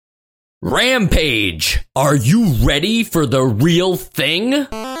Rampage, are you ready for the real thing?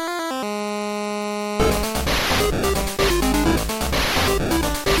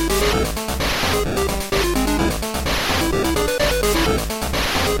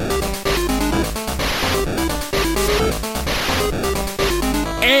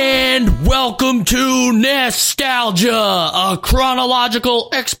 And welcome to Nostalgia, a chronological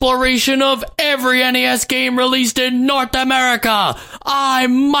exploration of every NES game released in North America.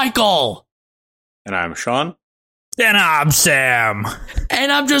 I'm Michael. And I'm Sean. And I'm Sam.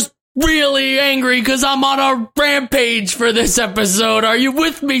 And I'm just really angry because I'm on a rampage for this episode. Are you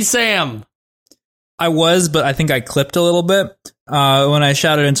with me, Sam? I was, but I think I clipped a little bit when I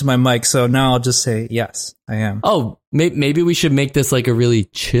shouted into my mic, so now I'll just say yes, I am. Oh, maybe we should make this like a really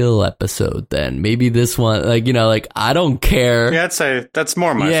chill episode then. Maybe this one, I don't care. Yeah, I'd say that's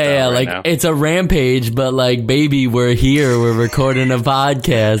more my style right now. It's a rampage, but baby, we're here, we're recording a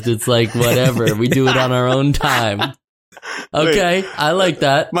podcast. It's like, whatever, we do it on our own time. Okay, wait, I like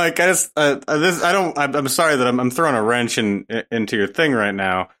that. Mike, I'm sorry that I'm throwing a wrench into your thing right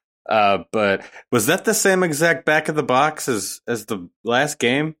now. But was that the same exact back of the box as the last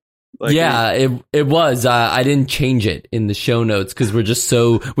game? It was. I didn't change it in the show notes because we're just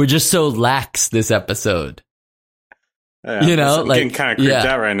so lax this episode. Yeah, I'm getting kind of creeped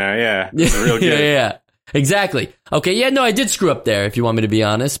out right now. Yeah, it's real good. yeah, exactly. Okay, yeah, no, I did screw up there. If you want me to be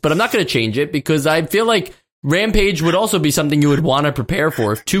honest, but I'm not going to change it because I feel like Rampage would also be something you would want to prepare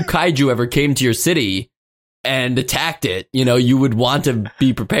for if two kaiju ever came to your city and attacked it. You would want to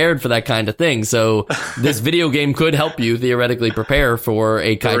be prepared for that kind of thing. So this video game could help you theoretically prepare for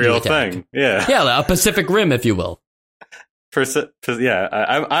a kaiju real attack. Thing. Yeah. Yeah, a Pacific Rim, if you will. I'm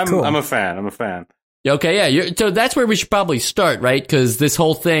a fan. I'm a fan. Okay, yeah. So that's where we should probably start, right? Because this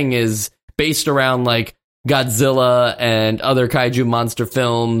whole thing is based around Godzilla and other kaiju monster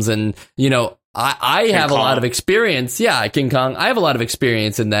films, and I have a lot of experience. Yeah, King Kong. I have a lot of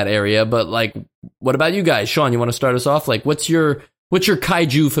experience in that area, but what about you guys? Sean, you want to start us off? What's your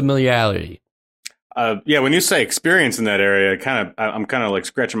kaiju familiarity? When you say experience in that area, I'm kind of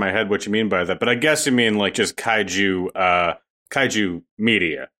scratching my head what you mean by that, but I guess you mean just kaiju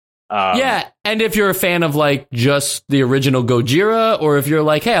media. Yeah, and if you're a fan of just the original Gojira, or if you're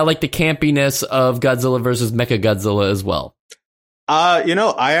hey, I like the campiness of Godzilla versus Mechagodzilla as well.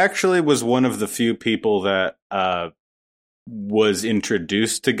 I actually was one of the few people that was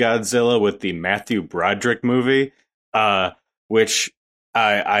introduced to Godzilla with the Matthew Broderick movie, which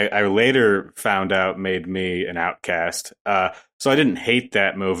I later found out made me an outcast. So I didn't hate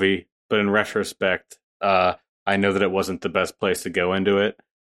that movie, but in retrospect, I know that it wasn't the best place to go into it.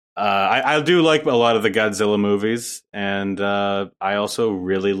 I do like a lot of the Godzilla movies, and I also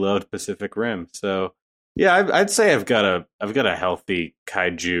really loved Pacific Rim. So yeah, I'd say I've got a healthy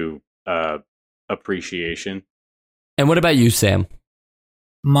kaiju appreciation. And what about you, Sam?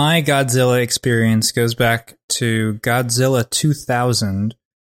 My Godzilla experience goes back to Godzilla 2000.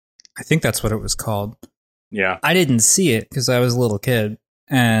 I think that's what it was called. Yeah. I didn't see it because I was a little kid,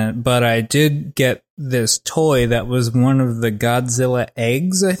 but I did get this toy that was one of the Godzilla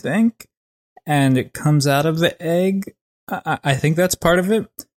eggs, I think, and it comes out of the egg. I think that's part of it.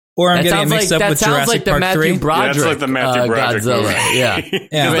 Or I'm getting it mixed up with Jurassic Park 3. That's like the Matthew Broderick Godzilla. movie.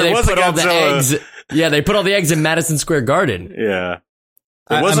 Yeah. Where they put all the eggs. Yeah, they put all the eggs in Madison Square Garden. Yeah.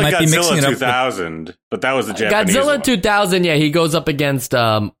 It wasn't Godzilla 2000, but that was the Japanese Godzilla one. 2000, yeah, he goes up against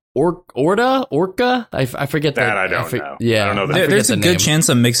Orca? I forget that. I don't know. Yeah. I don't know that. There's a good chance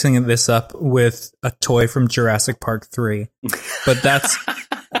I'm mixing this up with a toy from Jurassic Park 3. But that's...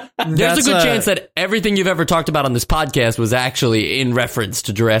 There's a good chance that everything you've ever talked about on this podcast was actually in reference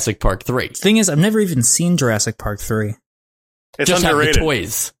to Jurassic Park 3. The thing is, I've never even seen Jurassic Park 3. It's just underrated. Have the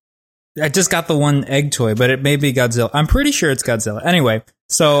toys. I just got the one egg toy, but it may be Godzilla. I'm pretty sure it's Godzilla. Anyway,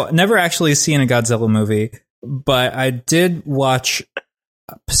 so never actually seen a Godzilla movie, but I did watch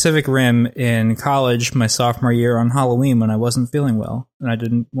Pacific Rim in college my sophomore year on Halloween when I wasn't feeling well and I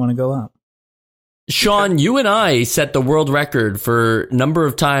didn't want to go out. Sean, you and I set the world record for number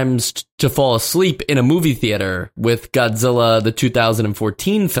of times to fall asleep in a movie theater with Godzilla, the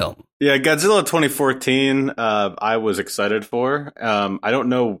 2014 film. Yeah, Godzilla 2014, I was excited for. I don't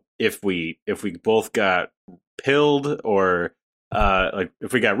know if we both got pilled or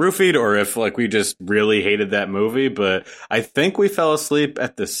if we got roofied or if we just really hated that movie, but I think we fell asleep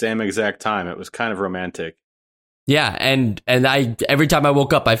at the same exact time. It was kind of romantic. Yeah, and I every time I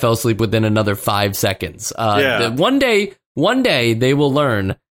woke up, I fell asleep within another 5 seconds. One day they will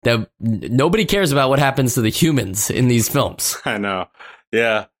learn that nobody cares about what happens to the humans in these films. I know.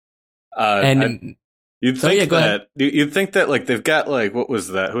 Yeah. You'd think you'd think that like they've got like what was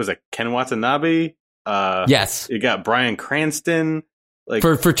that? Who was that? Ken Watanabe? Yes. You got Bryan Cranston. Like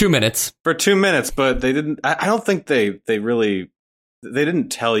for 2 minutes. For 2 minutes, but they didn't. I don't think they didn't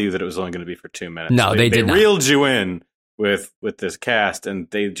tell you that it was only going to be for 2 minutes. No, they did not. Reeled you in with this cast, and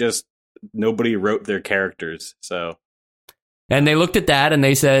nobody wrote their characters. So, and they looked at that and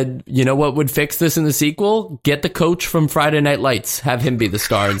they said, you know what would fix this in the sequel? Get the coach from Friday Night Lights. Have him be the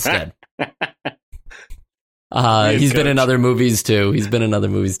star instead. He's been in other movies too. He's not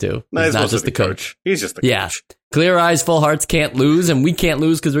just the coach. He's just the coach. Yeah. Clear eyes, full hearts can't lose, and we can't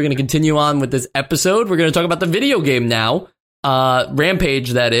lose because we're going to continue on with this episode. We're going to talk about the video game now.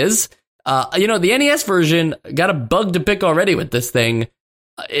 Rampage, that is. The NES version got a bug to pick already with this thing.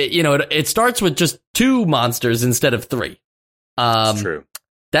 It starts with just 2 monsters instead of 3. That's true.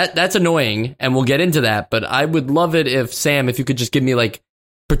 That's annoying, and we'll get into that, but I would love it if, Sam, if you could just give me, like,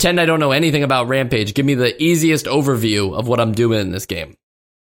 pretend I don't know anything about Rampage. Give me the easiest overview of what I'm doing in this game.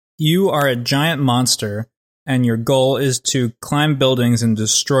 You are a giant monster, and your goal is to climb buildings and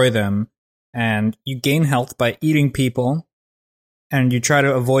destroy them, and you gain health by eating people, and you try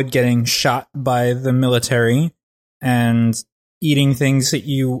to avoid getting shot by the military, and eating things that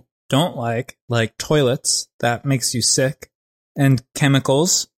you don't like toilets, that makes you sick, and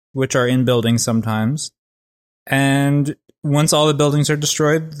chemicals, which are in buildings sometimes, and once all the buildings are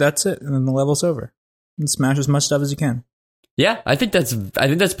destroyed, that's it, and then the level's over. And smash as much stuff as you can. Yeah, I think that's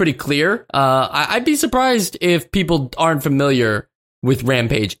pretty clear. I'd be surprised if people aren't familiar with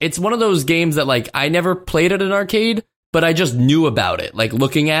Rampage. It's one of those games that, like, I never played at an arcade, but I just knew about it. Like,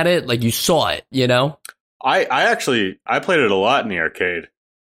 looking at it, like, you saw it, you know? I played it a lot in the arcade.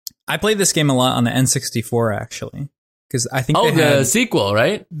 I played this game a lot on the N64, actually. Because I think the sequel,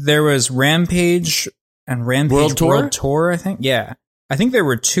 right? There was Rampage and Rampage World Tour, I think. Yeah. I think there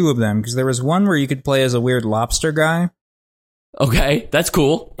were 2 of them, because there was one where you could play as a weird lobster guy. Okay, that's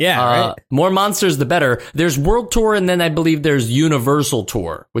cool. Yeah, right. More monsters, the better. There's World Tour, and then I believe there's Universal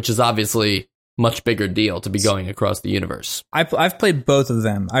Tour, which is obviously much bigger deal to be going across the universe. I've played both of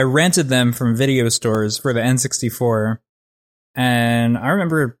them. I rented them from video stores for the N64, and I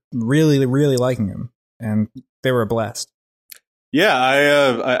remember really, really liking them, and they were a blast.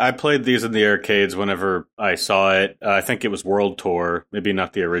 Yeah, I played these in the arcades whenever I saw it. I think it was World Tour, maybe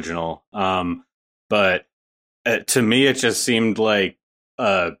not the original. But to me, it just seemed like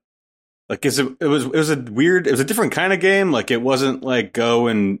it was a different kind of game. Like, it wasn't like go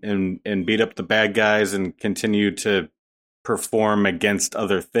and beat up the bad guys and continue to perform against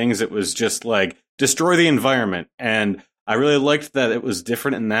other things. It was just like destroy the environment, and I really liked that it was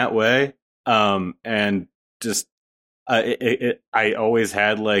different in that way. And just. I always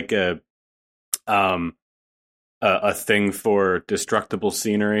had like a thing for destructible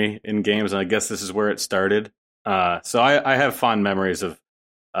scenery in games, and I guess this is where it started. So I have fond memories of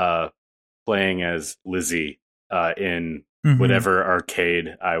playing as Lizzie in whatever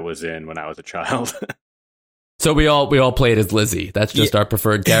arcade I was in when I was a child. So we all played as Lizzie. That's just our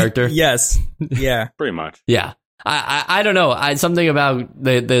preferred character. Yes. Yeah. Pretty much. Yeah. I don't know. Something about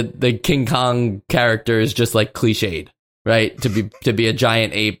the King Kong character is just like cliched, right? To be a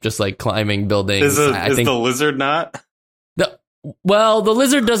giant ape, just like climbing buildings. Is the lizard not? The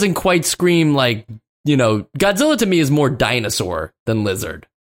lizard doesn't quite scream like, Godzilla to me is more dinosaur than lizard.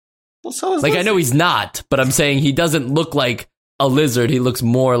 Well, so is like, lizard. I know he's not, but I'm saying he doesn't look like a lizard. He looks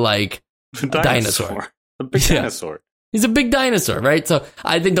more like a dinosaur. A big dinosaur. He's a big dinosaur, right? So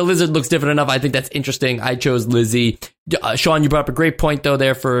I think the lizard looks different enough. I think that's interesting. I chose Lizzie. Sean, you brought up a great point, though,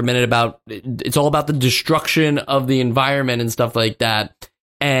 there for a minute about it's all about the destruction of the environment and stuff like that.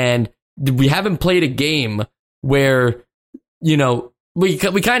 And we haven't played a game where, we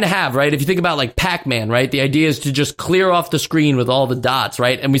kind of have, right? If you think about like Pac-Man, right? The idea is to just clear off the screen with all the dots,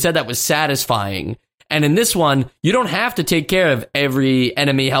 right? And we said that was satisfying. And in this one, you don't have to take care of every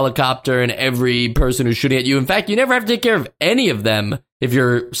enemy helicopter and every person who's shooting at you. In fact, you never have to take care of any of them if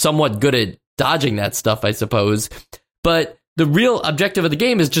you're somewhat good at dodging that stuff, I suppose. But the real objective of the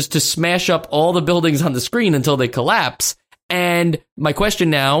game is just to smash up all the buildings on the screen until they collapse. And my question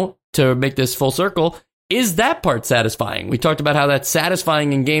now, to make this full circle, is that part satisfying? We talked about how that's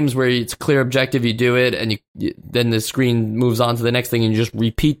satisfying in games where it's a clear objective, you do it, and then the screen moves on to the next thing and you just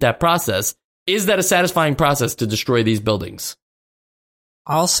repeat that process. Is that a satisfying process to destroy these buildings?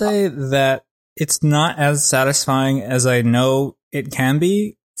 I'll say that it's not as satisfying as I know it can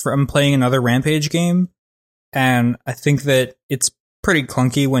be from playing another Rampage game. And I think that it's pretty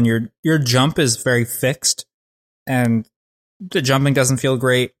clunky when your jump is very fixed and the jumping doesn't feel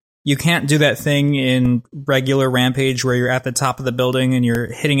great. You can't do that thing in regular Rampage where you're at the top of the building and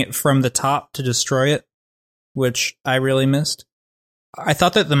you're hitting it from the top to destroy it. which I really missed. I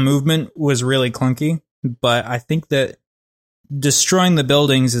thought that the movement was really clunky, but I think that destroying the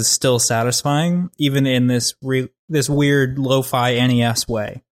buildings is still satisfying, even in this weird lo-fi NES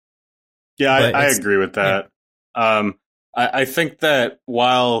way. Yeah, I agree with that. Yeah. I think that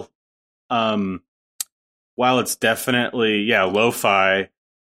while it's definitely lo-fi,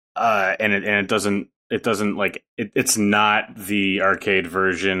 and it doesn't like it's not the arcade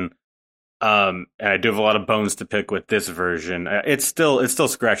version. And I do have a lot of bones to pick with this version. It still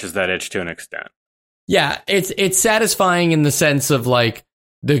scratches that itch to an extent. Yeah, it's satisfying in the sense of like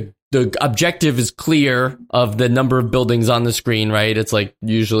the objective is clear of the number of buildings on the screen, right? It's like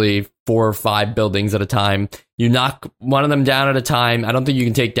usually 4 or 5 buildings at a time. You knock one of them down at a time. I don't think you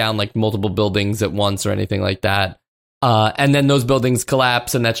can take down like multiple buildings at once or anything like that. And then those buildings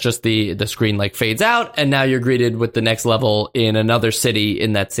collapse, and that's just the screen like fades out, and now you're greeted with the next level in another city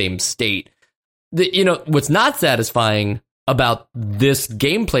in that same state. What's not satisfying about this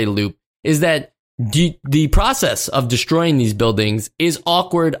gameplay loop is that the process of destroying these buildings is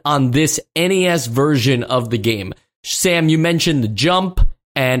awkward on this NES version of the game. Sam, you mentioned the jump,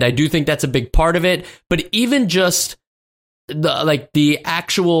 and I do think that's a big part of it, but even just the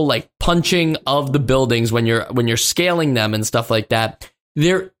actual like punching of the buildings when you're scaling them and stuff like that,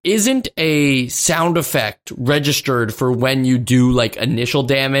 there isn't a sound effect registered for when you do like initial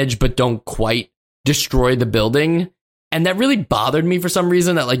damage but don't quite destroy the building. And that really bothered me for some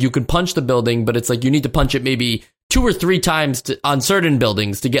reason, that like you can punch the building, but it's like you need to punch it maybe 2 or 3 times on certain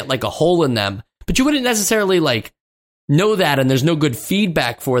buildings to get like a hole in them. But you wouldn't necessarily like know that, and there's no good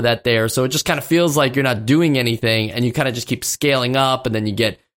feedback for that there. So it just kind of feels like you're not doing anything, and you kind of just keep scaling up, and then you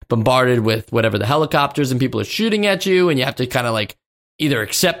get bombarded with whatever the helicopters and people are shooting at you, and you have to kind of like either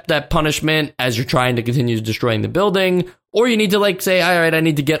accept that punishment as you're trying to continue destroying the building, or you need to like say, all right, I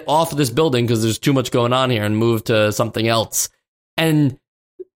need to get off of this building because there's too much going on here and move to something else. And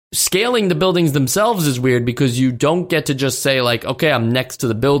scaling the buildings themselves is weird because you don't get to just say like, okay, I'm next to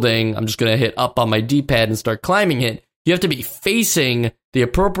the building, I'm just going to hit up on my D-pad and start climbing it. You have to be facing the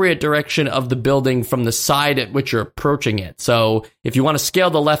appropriate direction of the building from the side at which you're approaching it. So if you want to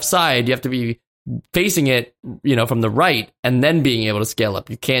scale the left side, you have to be facing it, from the right, and then being able to scale up.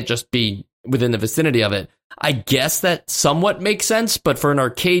 You can't just be within the vicinity of it. I guess that somewhat makes sense, but for an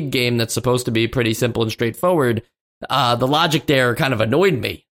arcade game that's supposed to be pretty simple and straightforward, the logic there kind of annoyed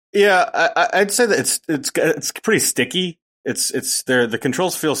me. Yeah, I'd say that it's pretty sticky. It's there. The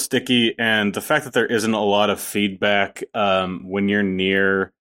controls feel sticky, and the fact that there isn't a lot of feedback when you're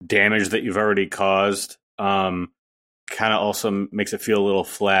near damage that you've already caused kind of also makes it feel a little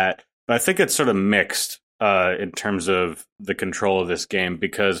flat. But I think it's sort of mixed in terms of the control of this game,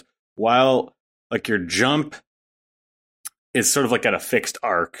 because while like your jump is sort of like at a fixed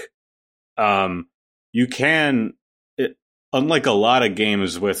arc, you can, unlike a lot of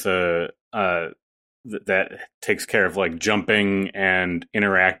games with that takes care of like jumping and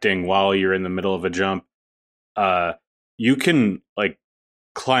interacting while you're in the middle of a jump, you can like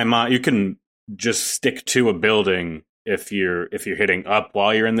climb on. You can just stick to a building if you're hitting up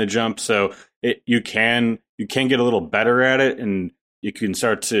while you're in the jump. So you can get a little better at it, and you can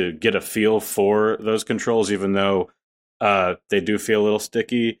start to get a feel for those controls, even though they do feel a little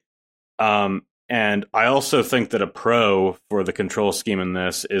sticky. And I also think that a pro for the control scheme in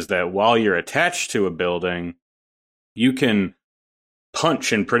this is that while you're attached to a building, you can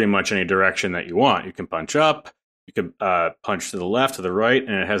punch in pretty much any direction that you want. You can punch up, you can punch to the left, to the right,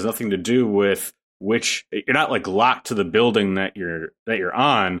 and it has nothing to do with which. You're not like locked to the building that you're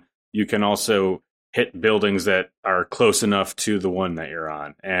on. You can also hit buildings that are close enough to the one that you're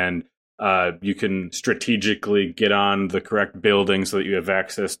on, and you can strategically get on the correct building so that you have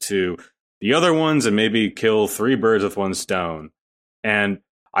access to the other ones and maybe kill 3 birds with 1 stone. And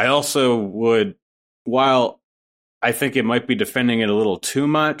I also would, while I think it might be defending it a little too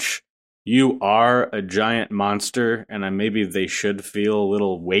much, you are a giant monster, and maybe they should feel a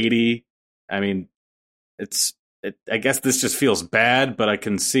little weighty. I mean, I guess this just feels bad, but I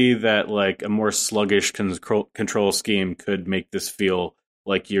can see that like a more sluggish control scheme could make this feel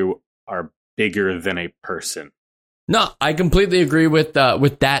like you are bigger than a person. No, I completely agree with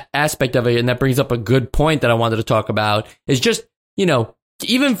that aspect of it, and that brings up a good point that I wanted to talk about. Is just,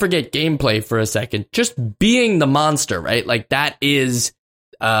 even forget gameplay for a second, just being the monster, right? Like that is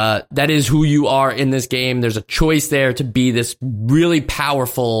who you are in this game. There's a choice there to be this really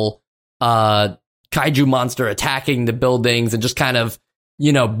powerful kaiju monster attacking the buildings and just kind of,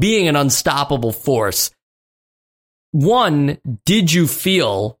 being an unstoppable force. One, did you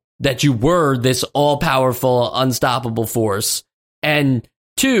feel that you were this all-powerful, unstoppable force? And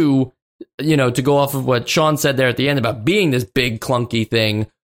 2, to go off of what Sean said there at the end about being this big clunky thing,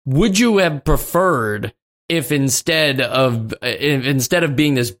 would you have preferred if instead of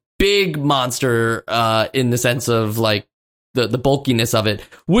being this big monster in the sense of like the bulkiness of it,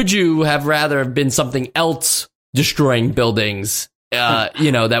 would you have rather have been something else destroying buildings?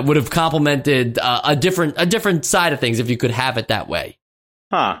 That would have complemented a different side of things if you could have it that way.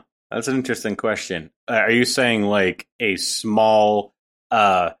 Huh. That's an interesting question. Are you saying like a small,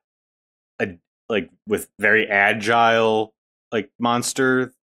 like with very agile, like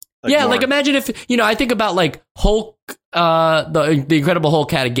monster? Like imagine if, I think about like Hulk, the Incredible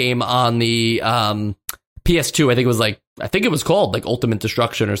Hulk had a game on the PS2. I think it was called like Ultimate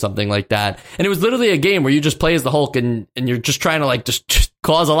Destruction or something like that. And it was literally a game where you just play as the Hulk and you're just trying to like just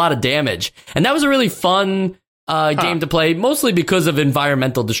cause a lot of damage. And that was a really fun game to play, mostly because of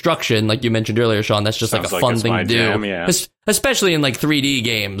environmental destruction, like you mentioned earlier, Sean. That's just Sounds like a fun thing to do, jam, yeah. Especially in like 3D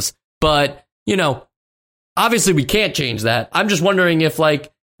games. But, obviously we can't change that. I'm just wondering if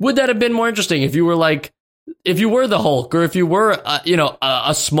like, would that have been more interesting if you were the Hulk, or if you were,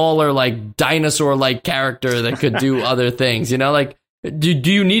 a smaller like dinosaur like character that could do other things, like, do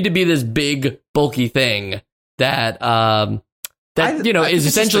you need to be this big bulky thing that is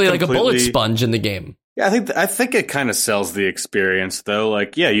essentially like a bullet sponge in the game? Yeah, I think it kind of sells the experience though.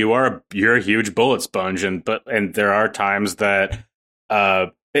 Like, yeah, you're a huge bullet sponge, and there are times that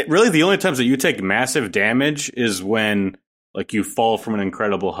the only times that you take massive damage is when like you fall from an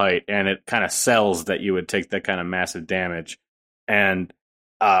incredible height, and it kind of sells that you would take that kind of massive damage. And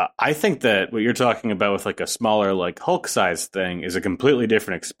I think that what you're talking about with like a smaller like Hulk size thing is a completely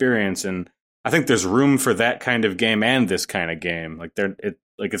different experience, and I think there's room for that kind of game and this kind of game. Like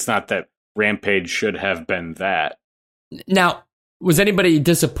it's not that Rampage should have been that. Now, was anybody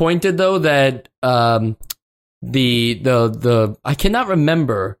disappointed though that the I cannot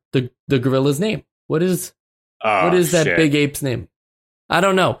remember the gorilla's name? What is that big ape's name? I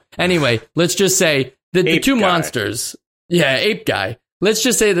don't know. Anyway, let's just say that the two monsters, ape guy. Let's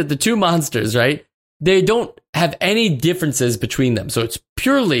just say that the two monsters, right? They don't have any differences between them, so it's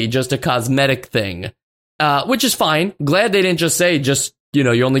purely just a cosmetic thing, which is fine. Glad they didn't just say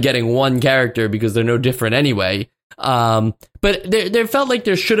you're only getting one character because they're no different anyway. But there felt like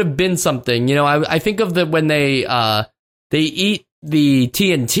there should have been something. I think of when they eat the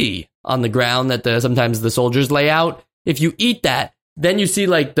TNT on the ground that sometimes the soldiers lay out. If you eat that, then you see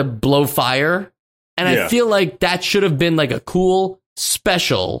like the blow fire, and I feel like that should have been like a cool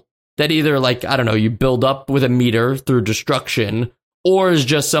special that either like, I don't know, you build up with a meter through destruction, or is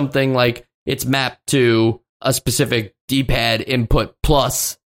just something like it's mapped to a specific D-pad input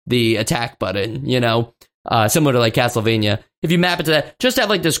plus the attack button, similar to like Castlevania. If you map it to that, just have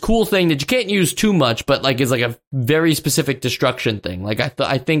like this cool thing that you can't use too much, but like is like a very specific destruction thing. Like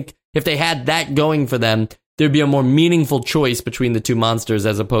I think if they had that going for them, there'd be a more meaningful choice between the two monsters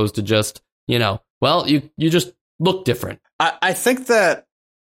as opposed to just, you just look different. I think that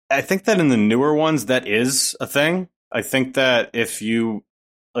in the newer ones that is a thing. I think that if you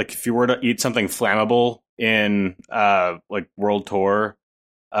were to eat something flammable in like World Tour,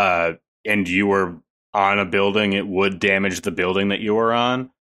 and you were on a building, it would damage the building that you were on.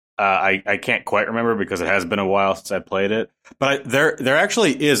 I can't quite remember because it has been a while since I played it. But there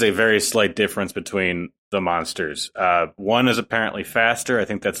actually is a very slight difference between the monsters. One is apparently faster. I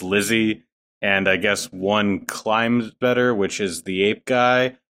think that's Lizzie. And I guess one climbs better, which is the ape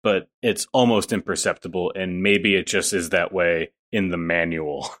guy. But it's almost imperceptible. And maybe it just is that way in the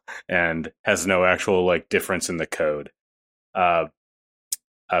manual and has no actual like difference in the code.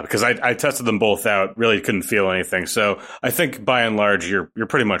 Because I tested them both out, really couldn't feel anything. So I think by and large, you're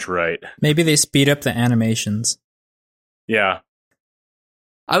pretty much right. Maybe they speed up the animations. Yeah.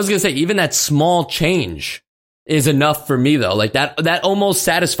 I was going to say, even that small change is enough for me, though. Like that almost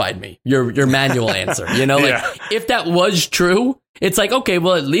satisfied me, your manual answer. If that was true, it's like, okay,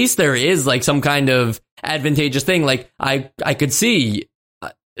 well, at least there is like some kind of advantageous thing. Like I could see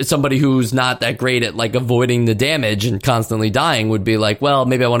somebody who's not that great at like avoiding the damage and constantly dying would be like, well,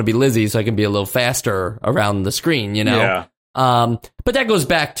 maybe I want to be Lizzie so I can be a little faster around the screen, Yeah. But that goes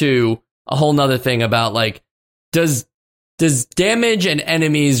back to a whole nother thing about like, does damage and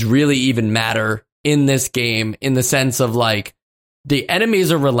enemies really even matter in this game, in the sense of like, the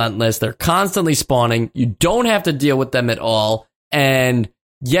enemies are relentless. They're constantly spawning. You don't have to deal with them at all. And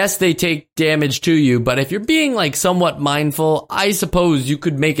yes, they take damage to you, but if you're being like somewhat mindful, I suppose you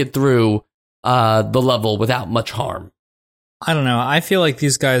could make it through the level without much harm. I don't know. I feel like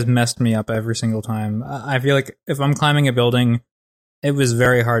these guys messed me up every single time. I feel like if I'm climbing a building, it was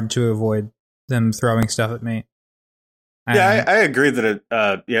very hard to avoid them throwing stuff at me. Yeah, I agree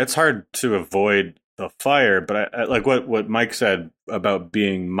that it's hard to avoid the fire, but I like what Mike said about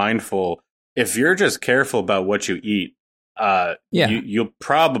being mindful. If you're just careful about what you eat, you'll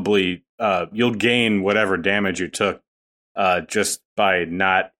probably you'll gain whatever damage you took just by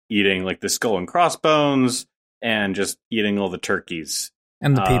not eating like the skull and crossbones and just eating all the turkeys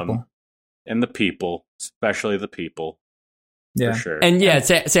and the people, especially the people. Yeah, for sure. And yeah,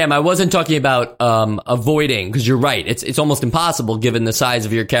 Sam, I wasn't talking about avoiding, because you're right. It's almost impossible given the size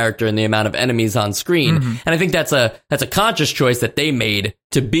of your character and the amount of enemies on screen. Mm-hmm. And I think that's a conscious choice that they made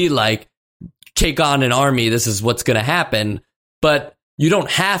to be like, take on an army. This is what's going to happen. But you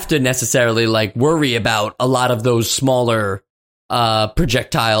don't have to necessarily like worry about a lot of those smaller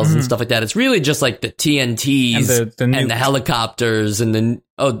projectiles and stuff like that. It's really just like the TNTs and the helicopters and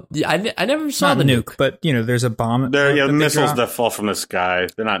I never saw the nuke, but there's a bomb. There, missiles that fall from the sky.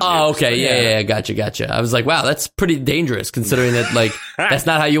 They're not. Oh, okay, yeah, gotcha. I was like, wow, that's pretty dangerous considering that like that's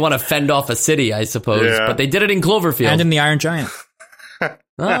not how you want to fend off a city, I suppose. Yeah. But they did it in Cloverfield and in the Iron Giant.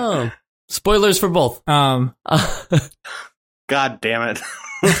 Oh, spoilers for both. God damn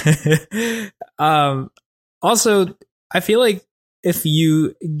it. Also, I feel like if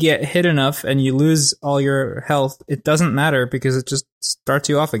you get hit enough and you lose all your health, it doesn't matter because it just starts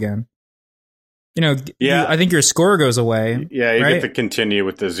you off again. I think your score goes away. Yeah, you right? get to continue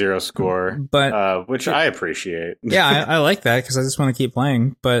with the zero score, but which I appreciate. Yeah, I like that because I just want to keep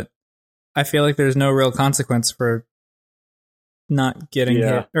playing. But I feel like there's no real consequence for not getting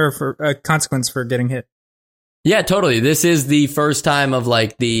hit, or for a consequence for getting hit. Yeah, totally. This is the first time of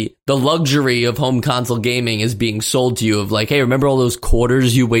like the luxury of home console gaming is being sold to you of like, hey, remember all those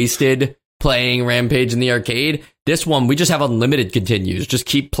quarters you wasted playing Rampage in the arcade? This one, we just have unlimited continues. Just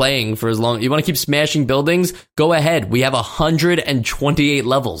keep playing for as long. You want to keep smashing buildings? Go ahead. We have 128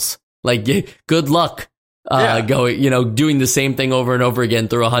 levels. Like, good luck. Going, doing the same thing over and over again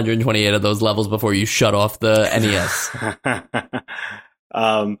through 128 of those levels before you shut off the NES.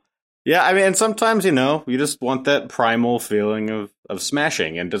 Yeah, I mean, and sometimes, you just want that primal feeling of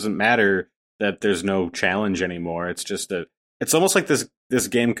smashing, and it doesn't matter that there's no challenge anymore. It's just it's almost like this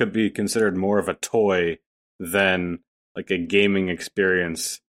game could be considered more of a toy than like a gaming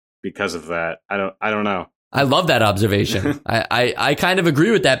experience because of that. I don't know. I love that observation. I kind of agree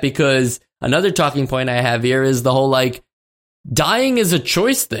with that because another talking point I have here is the whole like dying is a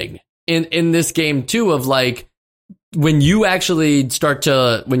choice thing in this game too, of like, when you actually start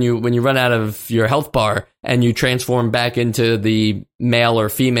to, when you run out of your health bar and you transform back into the male or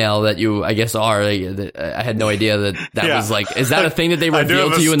female that you, I guess, are, I had no idea that was like, is that a thing that they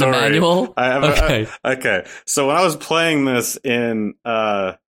revealed to you in the manual? Okay. So when I was playing this in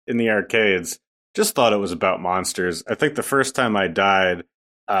the arcades, just thought it was about monsters. I think the first time I died,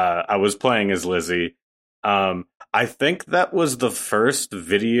 I was playing as Lizzie. I think that was the first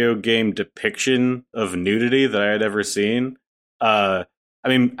video game depiction of nudity that I had ever seen. I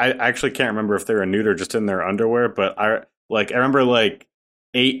mean, I actually can't remember if they were nude or just in their underwear, but I remember like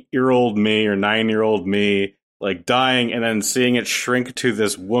 8-year-old me or 9-year-old me like dying and then seeing it shrink to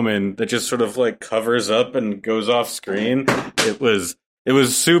this woman that just sort of like covers up and goes off screen. It was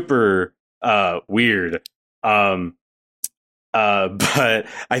super weird. But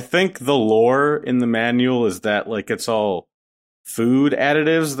I think the lore in the manual is that like it's all food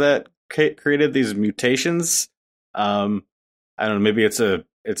additives that created these mutations. I don't know. Maybe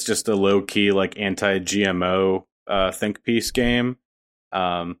it's just a low key like anti-GMO think piece game.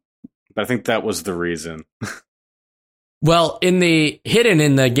 But I think that was the reason. Well, hidden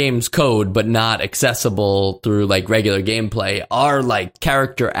in the game's code, but not accessible through like regular gameplay, are like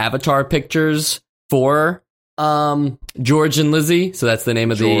character avatar pictures for George and Lizzie. So that's the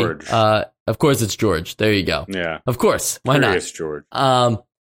name of George. Of course it's George. There you go. Yeah. Of course. Why Curious not? George.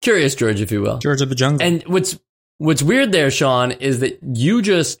 Curious George, if you will. George of the Jungle. And what's weird there, Sean, is that you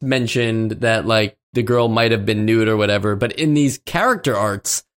just mentioned that like the girl might have been nude or whatever, but in these character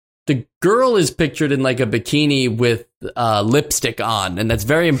arts, the girl is pictured in like a bikini with lipstick on, and that's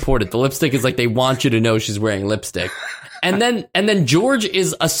very important. The lipstick is like they want you to know she's wearing lipstick. And then George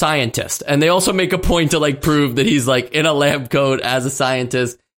is a scientist, and they also make a point to like prove that he's like in a lab coat as a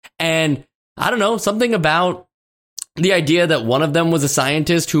scientist. And I don't know, something about the idea that one of them was a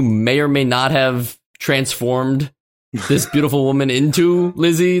scientist who may or may not have transformed this beautiful woman into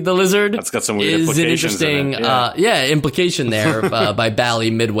Lizzie the Lizard. That's got some weird implications. Is an interesting, implication there by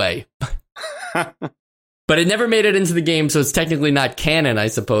Bally Midway. But it never made it into the game, so it's technically not canon, I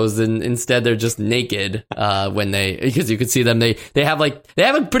suppose. And instead, they're just naked because you could see them. They have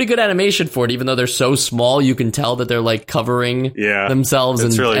a pretty good animation for it, even though they're so small. You can tell that they're like covering themselves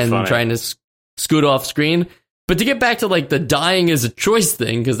and trying to scoot off screen. But to get back to like the dying is a choice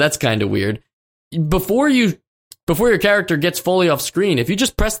thing, because that's kind of weird. Before your character gets fully off screen, if you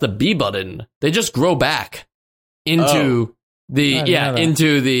just press the B button, they just grow back into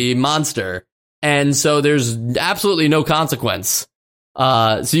into the monster. And so there's absolutely no consequence.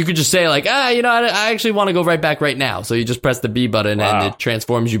 So you could just say like, I actually want to go right back right now. So you just press the B button and it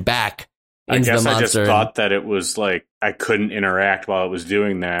transforms you back into the monster. I just thought that it was like I couldn't interact while it was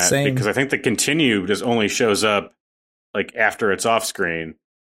doing that. Same. Because I think the continue just only shows up like after it's off screen.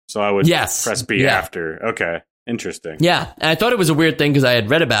 So I would press B after. Okay. Interesting. Yeah, and I thought it was a weird thing because I had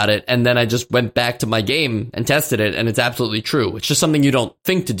read about it, and then I just went back to my game and tested it, and it's absolutely true. It's just something you don't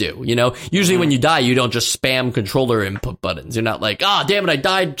think to do, you know? Usually when you die, you don't just spam controller input buttons. You're not like, damn it, I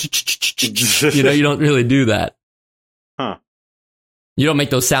died. You know, you don't really do that. Huh. You don't make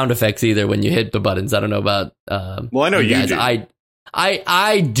those sound effects either when you hit the buttons. I don't know about well, I know you guys. do.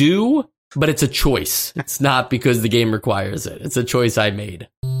 I do, but it's a choice. It's not because the game requires it. It's a choice I made.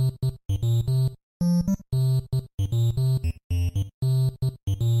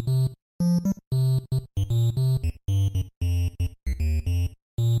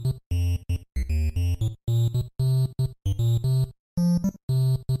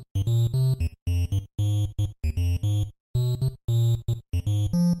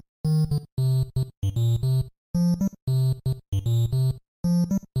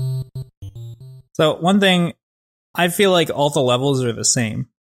 So one thing, I feel like all the levels are the same.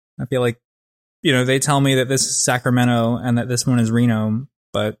 I feel like, they tell me that this is Sacramento and that this one is Reno,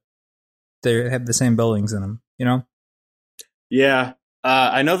 but they have the same buildings in them, Yeah.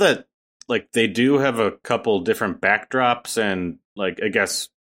 I know that like they do have a couple different backdrops and like, I guess,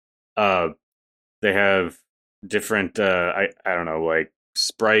 they have different, I don't know, like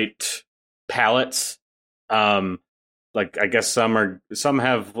sprite palettes. Like I guess some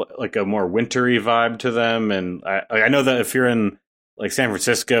have like a more wintry vibe to them, and I know that if you're in like San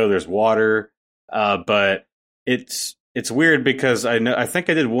Francisco, there's water, but it's weird because I think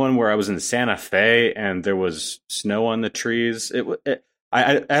I did one where I was in Santa Fe and there was snow on the trees.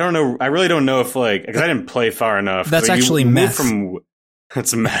 I don't know. I really don't know if like because I didn't play far enough. That's actually meth.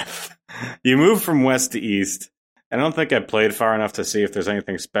 It's meth. You move from west to east. I don't think I played far enough to see if there's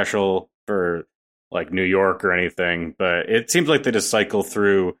anything special for like New York or anything, but it seems like they just cycle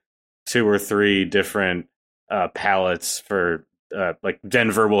through 2 or 3 different palettes for like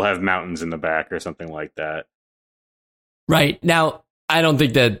Denver will have mountains in the back or something like that. Right. Now, I don't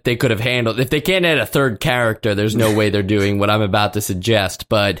think that they could have handled, if they can't add a third character, there's no way they're doing what I'm about to suggest.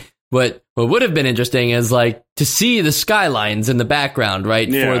 But what would have been interesting is like to see the skylines in the background,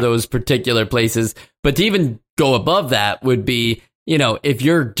 right, for those particular places. But to even go above that would be, if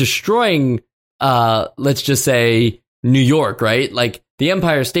you're destroying let's just say New York, right? Like the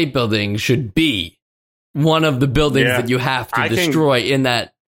Empire State Building should be one of the buildings that you have to destroy in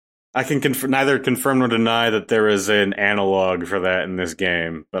that. I can neither confirm nor deny that there is an analog for that in this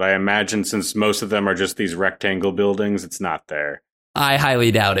game, but I imagine since most of them are just these rectangle buildings, it's not there. I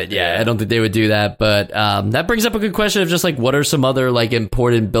highly doubt it. Yeah, I don't think they would do that. But that brings up a good question of just like, what are some other like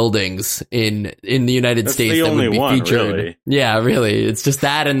important buildings in the United States that would be featured? Really. Yeah, really. It's just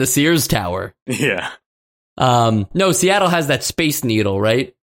that and the Sears Tower. Yeah. No, Seattle has that Space Needle,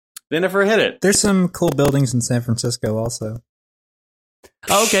 right? They never hit it. There's some cool buildings in San Francisco also.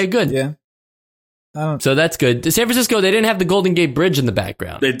 Okay, good. Yeah. So that's good. San Francisco, they didn't have the Golden Gate Bridge in the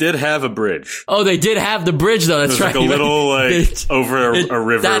background. They did have a bridge. Oh, they did have the bridge, though. That's right. Like a little, like, over a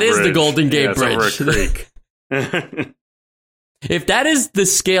river That bridge. is the Golden Gate Bridge. Over a creek. If that is the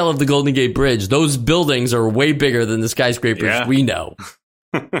scale of the Golden Gate Bridge, those buildings are way bigger than the skyscrapers we know.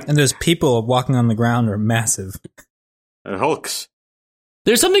 And those people walking on the ground are massive. And Hulks.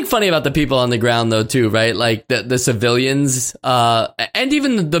 There's something funny about the people on the ground, though, too, right? Like the civilians, and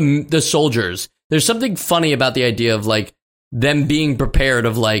even the soldiers. There's something funny about the idea of like them being prepared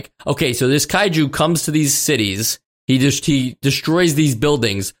of like, okay, so this kaiju comes to these cities, he destroys these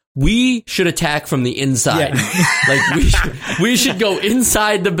buildings. We should attack from the inside. Yeah. Like we should go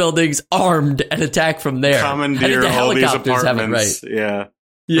inside the buildings armed and attack from there. Commandeer all these apartments. Right. Yeah.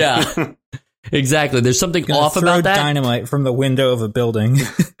 Yeah. Exactly. There's something off about that. Dynamite from the window of a building.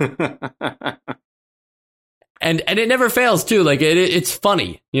 And it never fails too. Like it's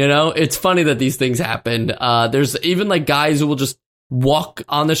funny, it's funny that these things happen. There's even like guys who will just walk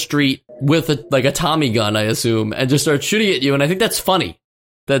on the street with a Tommy gun, I assume, and just start shooting at you. And I think that's funny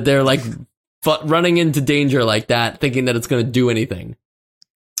that they're like running into danger like that, thinking that it's going to do anything.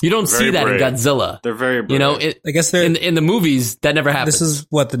 You don't see that brave. In Godzilla. They're very brave. I guess they're in the movies that never happens. This is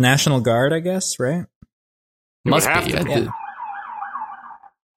what the National Guard, I guess, right? Must be.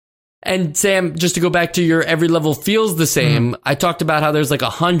 And Sam, just to go back to your every level feels the same, I talked about how there's like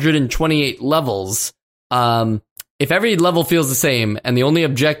 128 levels. If every level feels the same and the only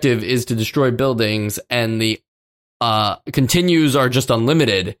objective is to destroy buildings and the continues are just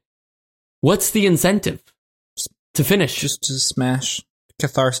unlimited, what's the incentive to finish? Just to smash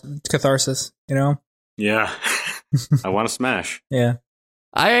catharsis, you know? Yeah. I want to smash. Yeah.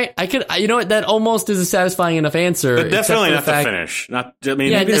 I could, you know what, that almost is a satisfying enough answer. But definitely not to finish.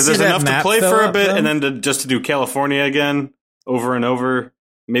 There's enough to play for a bit and then just to do California again over and over.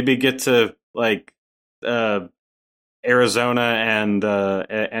 Maybe get to like Arizona and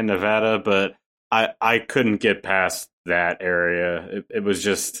Nevada, but I couldn't get past that area. It was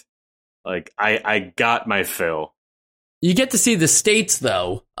just like I got my fill. You get to see the states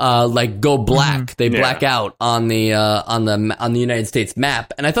though, like go black. They black out on the United States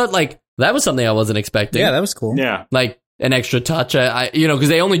map, and I thought like that was something I wasn't expecting. Yeah, that was cool. Yeah, like an extra touch. Because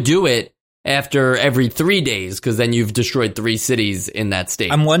they only do it after every 3 days, because then you've destroyed 3 cities in that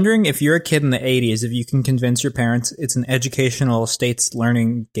state. I'm wondering if you're a kid in the 80s, if you can convince your parents it's an educational states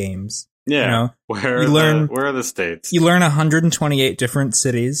learning games. Yeah, you know? Where are the states? You learn 128 different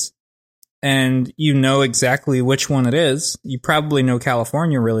cities. And you know exactly which one it is. You probably know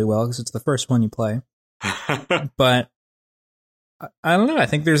California really well because it's the first one you play. But I don't know. I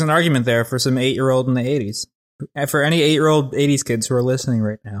think there's an argument there for some 8-year-old in the 80s. For any 8-year-old 80s kids who are listening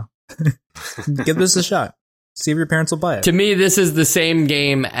right now, give this a shot. See if your parents will buy it. To me, this is the same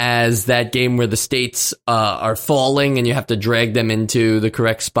game as that game where the states are falling and you have to drag them into the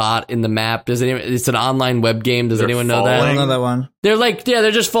correct spot in the map. It's an online web game. Does anyone know that? I don't know that one. They're like,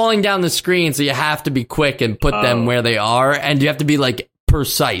 they're just falling down the screen, so you have to be quick and put them where they are, and you have to be like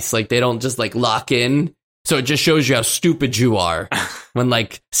precise. Like they don't just like lock in. So it just shows you how stupid you are when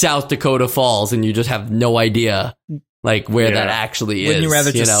like South Dakota falls and you just have no idea like where that actually is. Wouldn't you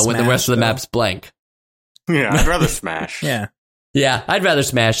rather just when the rest of the map's blank? Yeah, I'd rather Smash. Yeah, I'd rather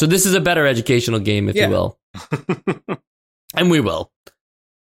Smash. So this is a better educational game, if you will. And we will.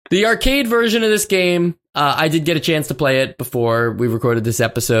 The arcade version of this game, I did get a chance to play it before we recorded this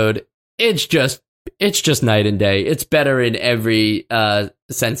episode. It's just night and day. It's better in every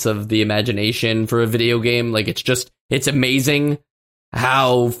sense of the imagination for a video game. Like it's amazing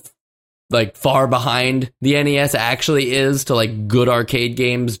how like far behind the NES actually is to like good arcade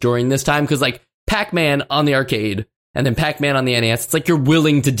games during this time, because like Pac-Man on the arcade and then Pac-Man on the NES, it's like you're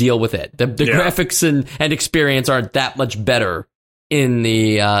willing to deal with it. The graphics and experience aren't that much better in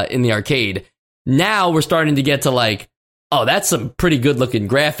the arcade. Now we're starting to get to like, oh, that's some pretty good looking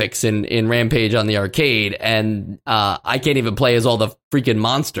graphics in Rampage on the arcade, and I can't even play as all the freaking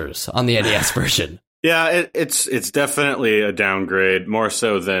monsters on the NES version. Yeah, it's definitely a downgrade, more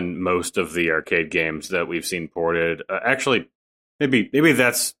so than most of the arcade games that we've seen ported. Actually, maybe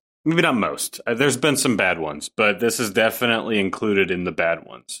not most. There's been some bad ones, but this is definitely included in the bad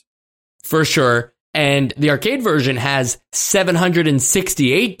ones. For sure. And the arcade version has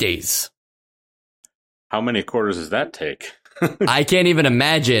 768 days. How many quarters does that take? I can't even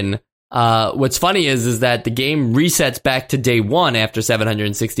imagine. What's funny is that the game resets back to day 1 after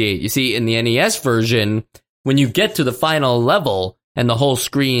 768. You see, in the NES version, when you get to the final level and the whole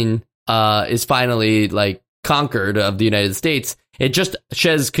screen is finally like conquered of the United States, it just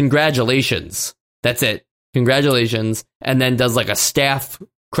says congratulations. That's it. Congratulations. And then does like a staff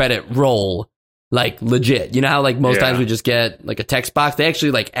credit roll, like legit. You know how like most times we just get like a text box? They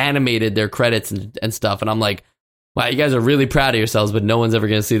actually like animated their credits and stuff. And I'm like, wow, you guys are really proud of yourselves, but no one's ever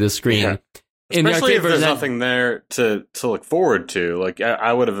going to see this screen. Yeah. Especially if there's nothing there to look forward to. Like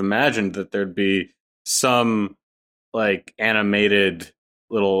I would have imagined that there'd be some like animated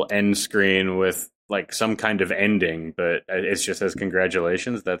little end screen with like some kind of ending, but it just says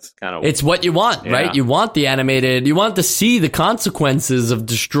congratulations. That's kind of... It's what you want, right? You want the animated, you want to see the consequences of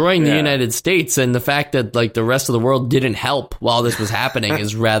destroying the United States, and the fact that like the rest of the world didn't help while this was happening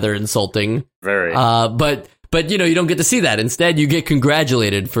is rather insulting. Very. But you know, you don't get to see that. Instead, you get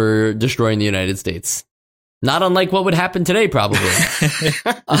congratulated for destroying the United States. Not unlike what would happen today, probably.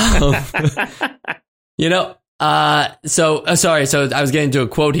 You know, so I was getting to a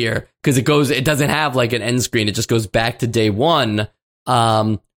quote here because it doesn't have like an end screen. It just goes back to day 1.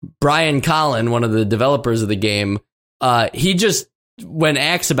 Brian Collin, one of the developers of the game, he just, when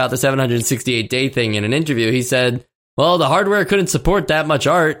asked about the 768 day thing in an interview, he said, well, the hardware couldn't support that much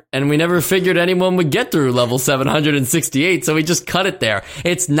art, and we never figured anyone would get through level 768, so we just cut it there.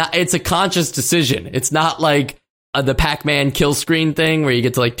 It's a conscious decision. It's not like the Pac-Man kill screen thing where you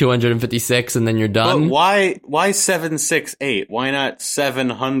get to like 256 and then you're done. But why 768? Why not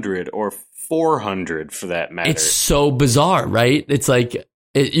 700 or 400 for that matter? It's so bizarre, right? It's like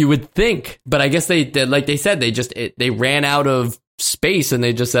You would think, but I guess they like they said, they ran out of space and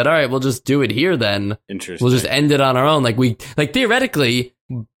they just said, all right, we'll just do it here then. Interesting. We'll just end it on our own. Like theoretically,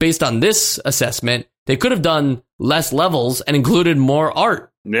 based on this assessment, they could have done less levels and included more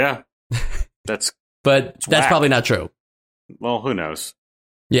art. Yeah. That's probably not true. Well, who knows?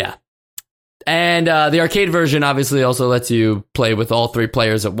 Yeah. And the arcade version obviously also lets you play with all 3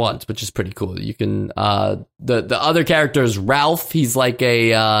 players at once, which is pretty cool. You can the other character is Ralph. He's like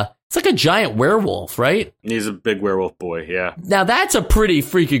it's like a giant werewolf, right? He's a big werewolf boy, yeah. Now that's a pretty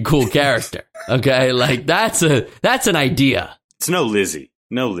freaking cool character. Okay, like that's an idea. It's no Lizzie.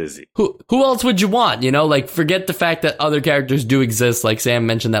 No Lizzie. Who else would you want? You know, like forget the fact that other characters do exist. Like Sam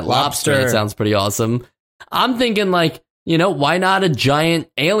mentioned that lobster. It sounds pretty awesome. I'm thinking like, you know, why not a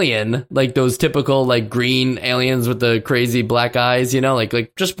giant alien, like those typical like green aliens with the crazy black eyes, you know,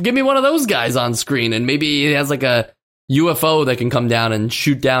 like just give me one of those guys on screen and maybe it has like a UFO that can come down and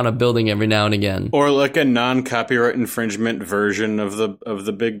shoot down a building every now and again. Or like a non-copyright infringement version of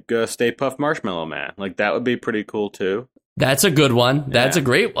the big Stay Puft Marshmallow Man. Like that would be pretty cool too. That's a good one. That's a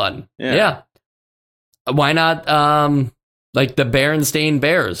great one. Yeah. Why not like the Berenstain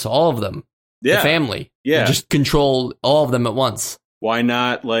Bears, all of them. Yeah. The family. Yeah. Just control all of them at once. Why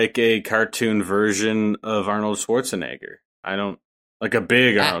not like a cartoon version of Arnold Schwarzenegger? Like a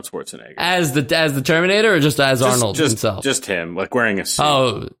big Arnold Schwarzenegger. As the Terminator or just Arnold himself? Just him, like wearing a suit.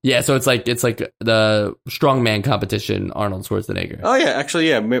 Oh, yeah, so it's like the strongman competition Arnold Schwarzenegger. Oh yeah, actually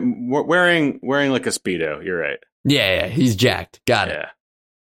yeah, wearing like a Speedo, you're right. Yeah, he's jacked. Got it. Yeah.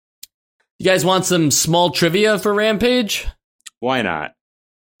 You guys want some small trivia for Rampage? Why not?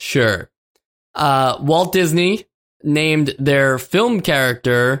 Sure. Walt Disney named their film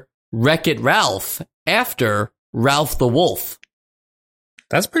character Wreck-It Ralph after Ralph the Wolf.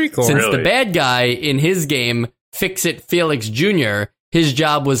 That's pretty cool. Since Really? the bad guy in his game, Fix-It Felix Jr., his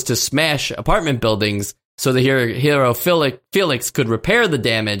job was to smash apartment buildings so the hero Felix could repair the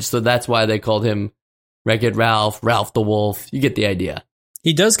damage, so that's why they called him Wreck-It Ralph, Ralph the Wolf. You get the idea.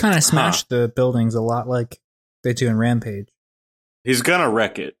 He does kind of smash the buildings a lot like they do in Rampage. He's gonna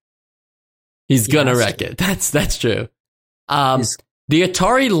wreck it. He's gonna wreck it. That's true. The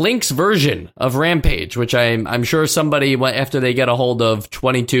Atari Lynx version of Rampage, which I'm sure somebody, after they get a hold of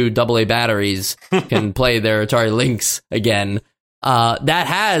 22 AA batteries, can play their Atari Lynx again. That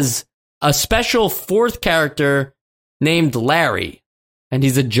has a special 4th character named Larry, and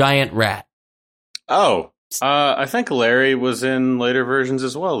he's a giant rat. Oh, I think Larry was in later versions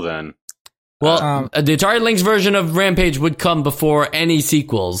as well then. Well, the Atari Lynx version of Rampage would come before any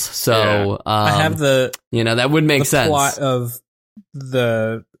sequels, so I have that would make sense. Plot of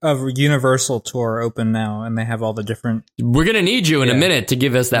Universal Tour open now, and they have all the different. We're gonna need you in a minute to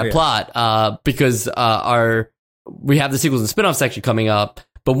give us that plot, because we have the sequels and spin-off section coming up.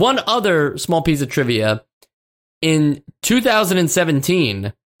 But one other small piece of trivia: in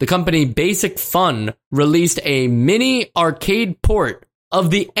 2017, the company Basic Fun released a mini arcade port of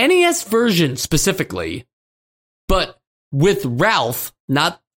the NES version specifically, but with Ralph,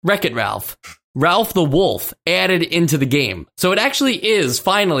 not Wreck-It Ralph, Ralph the Wolf added into the game. So it actually is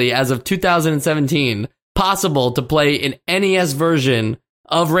finally, as of 2017, possible to play an NES version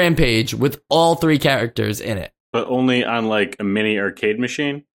of Rampage with all 3 characters in it. But only on like a mini arcade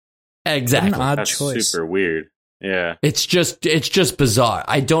machine? Exactly. What an odd That's choice. super weird. Yeah. It's just bizarre.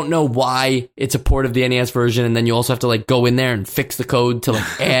 I don't know why it's a port of the NES version, and then you also have to like go in there and fix the code to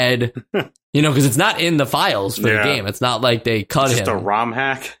like add, because it's not in the files for the game. It's not like they cut Just him. Just a ROM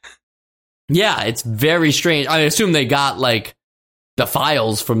hack? Yeah, it's very strange. I assume they got like the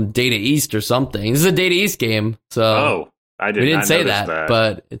files from Data East or something. This is a Data East game, so we didn't say that,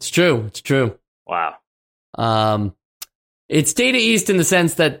 but it's true. It's true. Wow. It's Data East in the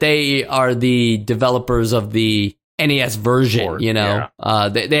sense that they are the developers of the NES version.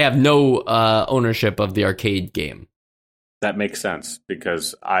 They have no ownership of the arcade game. That makes sense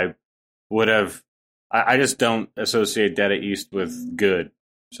because I just don't associate Data East with good.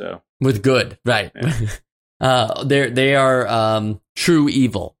 So with good, right? Yeah. They are true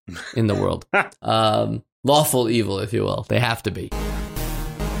evil in the world, lawful evil, if you will. They have to be.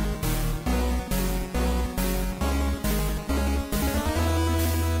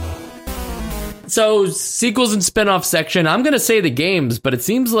 So, sequels and spin-off section. I'm going to say the games, but it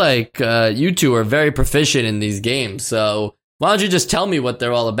seems like you two are very proficient in these games. So, why don't you just tell me what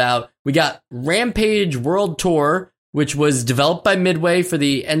they're all about? We got Rampage World Tour, which was developed by Midway for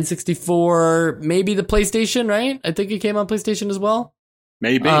the N64, maybe the PlayStation, right? I think it came on PlayStation as well.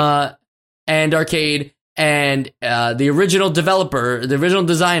 Maybe. And arcade. And the original developer, the original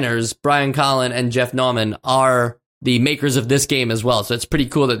designers, Brian Collin and Jeff Nauman, are the makers of this game as well. So it's pretty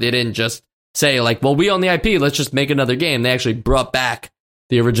cool that they didn't just say like, well, we own the IP, let's just make another game. They actually brought back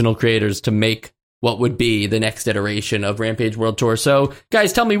the original creators to make what would be the next iteration of Rampage World Tour. So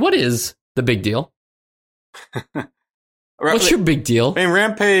guys, tell me, what is the big deal? What's your big deal? I mean,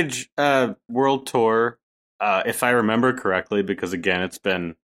 Rampage World Tour, if I remember correctly, because again, it's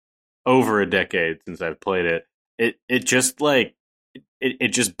been over a decade since I've played it. It just like it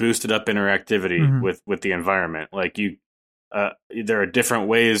just boosted up interactivity with the environment. Like there are different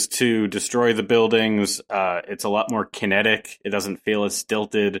ways to destroy the buildings. It's a lot more kinetic. It doesn't feel as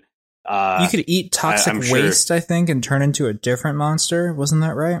stilted. You could eat toxic waste, I think, and turn into a different monster. Wasn't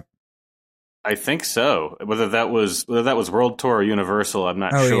that right? I think so. Whether that was World Tour or Universal, I'm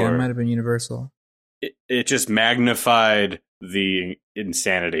not sure. Oh yeah, it might have been Universal. It just magnified the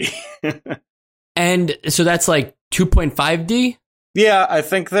insanity. And so that's like 2.5D? Yeah, I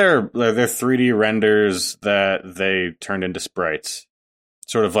think they're 3D renders that they turned into sprites.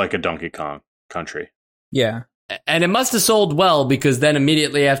 Sort of like a Donkey Kong Country. Yeah. And it must have sold well, because then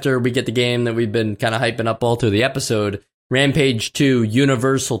immediately after we get the game that we've been kind of hyping up all through the episode, Rampage 2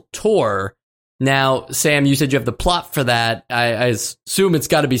 Universal Tour. Now, Sam, you said you have the plot for that. I assume it's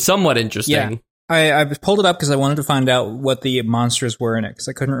got to be somewhat interesting. Yeah. I pulled it up because I wanted to find out what the monsters were in it, because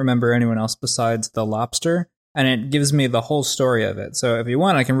I couldn't remember anyone else besides the lobster, and it gives me the whole story of it. So if you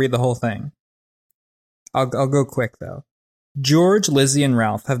want, I can read the whole thing. I'll go quick, though. George, Lizzie, and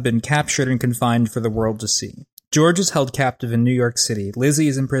Ralph have been captured and confined for the world to see. George is held captive in New York City, Lizzie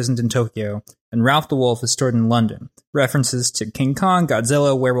is imprisoned in Tokyo, and Ralph the Wolf is stored in London. References to King Kong,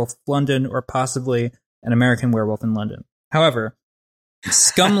 Godzilla, Werewolf of London, or possibly an American Werewolf in London. However,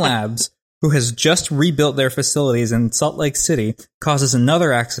 Scum Labs, who has just rebuilt their facilities in Salt Lake City, causes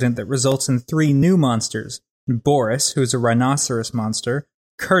another accident that results in 3 new monsters. Boris, who is a rhinoceros monster,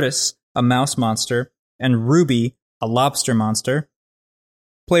 Curtis, a mouse monster, and Ruby, a lobster monster.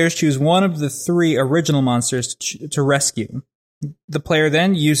 Players choose one of the 3 original monsters to rescue. The player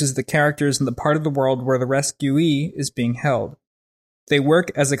then uses the characters in the part of the world where the rescuee is being held. They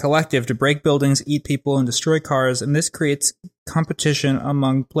work as a collective to break buildings, eat people, and destroy cars, and this creates competition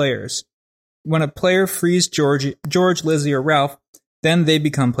among players. When a player frees George, Lizzie, or Ralph, then they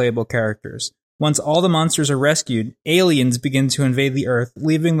become playable characters. Once all the monsters are rescued, aliens begin to invade the Earth,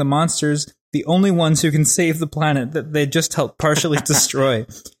 leaving the monsters the only ones who can save the planet that they just helped partially destroy.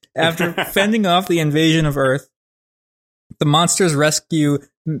 After fending off the invasion of Earth, the monsters rescue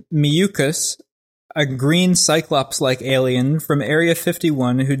Miyukus, a green Cyclops-like alien from Area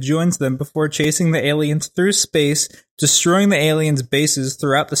 51 who joins them before chasing the aliens through space, destroying the aliens' bases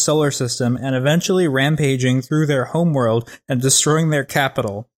throughout the solar system, and eventually rampaging through their homeworld and destroying their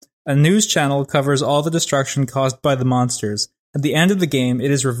capital. A news channel covers all the destruction caused by the monsters. At the end of the game, it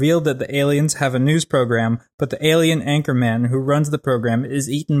is revealed that the aliens have a news program, but the alien anchorman who runs the program is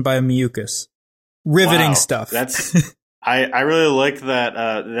eaten by Miyukus. Riveting stuff. That's I really like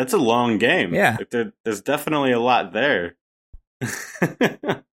that. That's a long game. Yeah. Like there's definitely a lot there.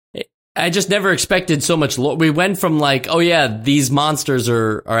 I just never expected so much lore. We went from like, oh yeah, these monsters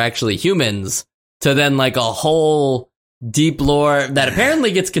are actually humans, to then like a whole deep lore that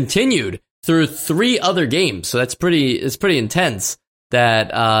apparently gets continued through 3 other games. So it's pretty intense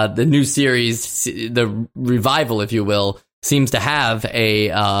that the new series, the revival, if you will, seems to have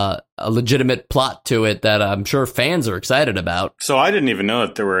a legitimate plot to it that I'm sure fans are excited about. So I didn't even know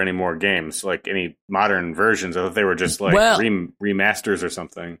that there were any more games, like any modern versions. I thought they were just like remasters or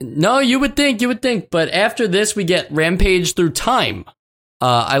something. No, you would think. But after this, we get Rampage Through Time.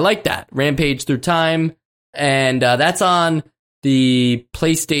 I like that. Rampage Through Time. And that's on the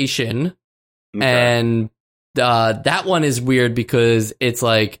PlayStation. Okay. And that one is weird because it's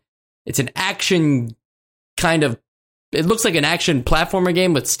an action kind of, it looks like an action platformer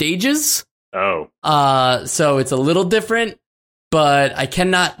game with stages. Oh. So it's a little different, but I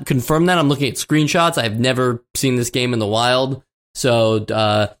cannot confirm that. I'm looking at screenshots. I've never seen this game in the wild. So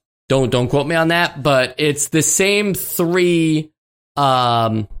don't quote me on that, but it's the same 3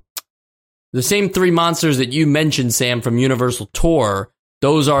 monsters that you mentioned, Sam, from Universal Tour.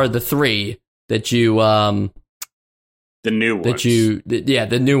 Those are the 3 that you the new ones.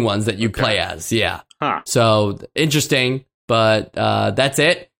 The new ones that you play as. Yeah. Huh. So interesting, but that's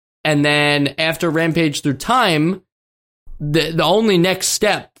it. And then after Rampage Through Time, the only next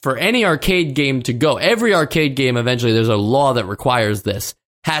step for any arcade game to go, every arcade game eventually, there's a law that requires this,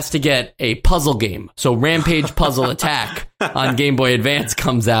 has to get a puzzle game. So Rampage Puzzle Attack on Game Boy Advance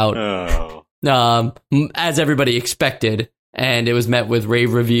comes out, as everybody expected, and it was met with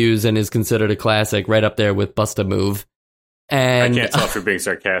rave reviews and is considered a classic, right up there with Bust a Move. And I can't tell if you're being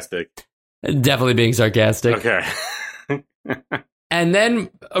sarcastic. Definitely being sarcastic. Okay. And then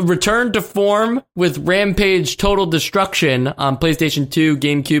a return to form with Rampage Total Destruction on PlayStation 2,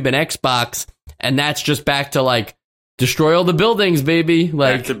 GameCube, and Xbox. And that's just back to like, destroy all the buildings, baby.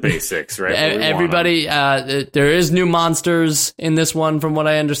 Like, back to basics, right? Everybody, there is new monsters in this one from what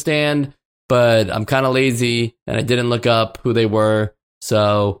I understand, but I'm kind of lazy and I didn't look up who they were.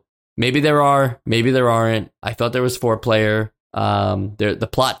 So maybe there are, maybe there aren't. I thought there was 4-player. The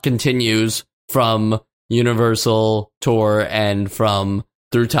plot continues from Universal Tour and from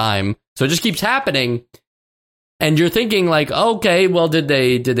Through Time. So it just keeps happening. And you're thinking like, okay, well, did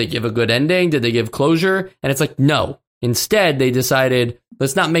they give a good ending? Did they give closure? And it's like, no. Instead, they decided,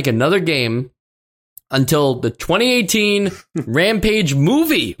 let's not make another game until the 2018 Rampage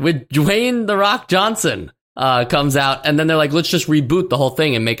movie with Dwayne "The Rock" Johnson comes out. And then they're like, let's just reboot the whole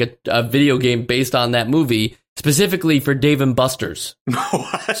thing and make a video game based on that movie, specifically for Dave & Buster's.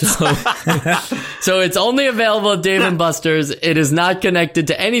 What? So it's only available at Dave & Buster's. It is not connected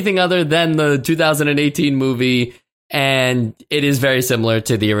to anything other than the 2018 movie. And it is very similar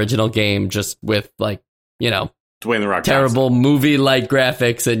to the original game, just with like, you know, Dwayne "The Rock" terrible Johnson. movie-like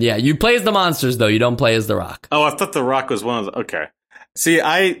graphics. And yeah, you play as the monsters, though. You don't play as The Rock. Oh, I thought The Rock was one of the... Okay. See,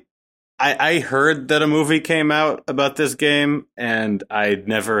 I heard that a movie came out about this game, and I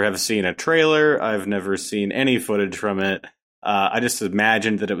never have seen a trailer. I've never seen any footage from it. I just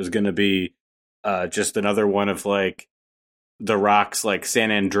imagined that it was going to be just another one of, like, The Rock's, like, San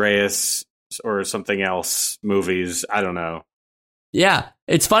Andreas or something else movies. I don't know. Yeah,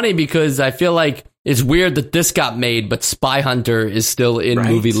 it's funny because I feel like it's weird that this got made, but Spy Hunter is still in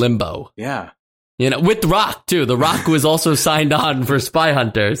movie limbo. Yeah. You know, with The Rock, too. The Rock was also signed on for Spy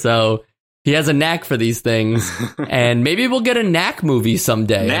Hunter, so he has a knack for these things. And maybe we'll get a Knack movie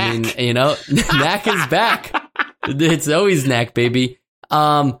someday. Knack. I mean, you know, Knack is back. It's always Knack, baby.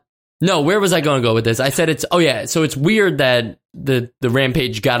 No, where was I going to go with this? I said so it's weird that the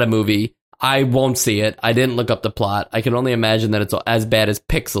Rampage got a movie. I won't see it. I didn't look up the plot. I can only imagine that it's as bad as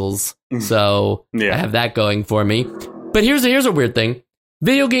Pixels. So I have that going for me. But here's a weird thing.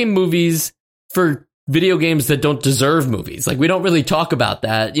 Video game movies for video games that don't deserve movies. Like, we don't really talk about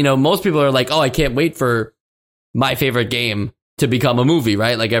that. You know, most people are like, oh, I can't wait for my favorite game to become a movie,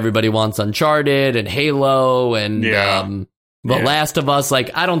 right? Like, everybody wants Uncharted and Halo and The Last of Us.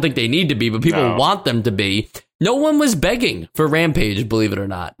 Like, I don't think they need to be, but people want them to be. No one was begging for Rampage, believe it or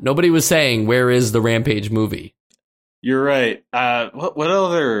not. Nobody was saying, where is the Rampage movie? You're right. What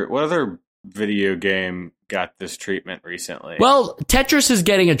other video game got this treatment recently? Well, Tetris is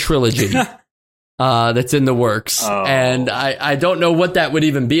getting a trilogy that's in the works. Oh. And I don't know what that would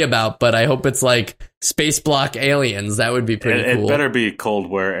even be about, but I hope it's like Space Block Aliens. That would be pretty cool. It better be Cold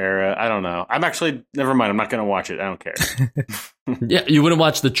War era. I don't know. Never mind. I'm not going to watch it. I don't care. Yeah, you wouldn't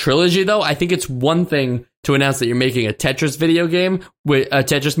watch the trilogy, though? I think it's one thing to announce that you're making a Tetris video game, a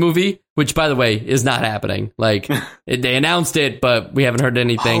Tetris movie, which, by the way, is not happening. Like, they announced it, but we haven't heard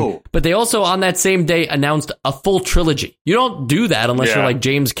anything. Oh. But they also, on that same day, announced a full trilogy. You don't do that unless you're like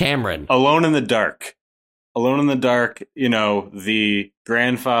James Cameron. Alone in the Dark. Alone in the Dark, you know, the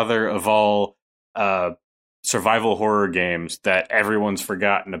grandfather of all survival horror games that everyone's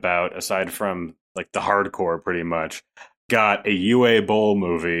forgotten about, aside from, like, the hardcore, pretty much, got a UA Bowl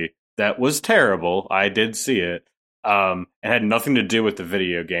movie that was terrible. I did see it. It had nothing to do with the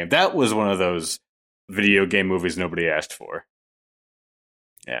video game. That was one of those video game movies nobody asked for.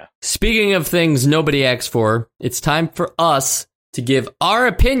 Yeah. Speaking of things nobody asked for, it's time for us to give our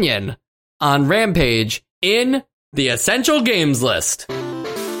opinion on Rampage in the Essential Games list.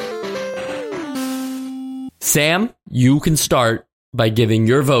 Sam, you can start by giving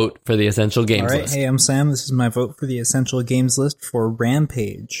your vote for the Essential Games list. Hey, I'm Sam. This is my vote for the Essential Games list for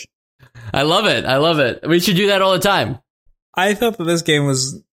Rampage. I love it. I love it. We should do that all the time. I thought that this game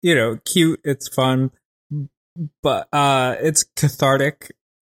was, cute. It's fun, but it's cathartic.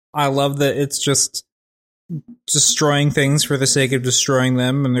 I love that it's just destroying things for the sake of destroying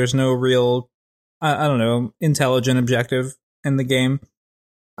them, and there's no real, I don't know, intelligent objective in the game.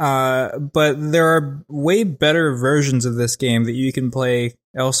 But there are way better versions of this game that you can play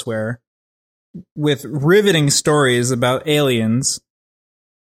elsewhere with riveting stories about aliens.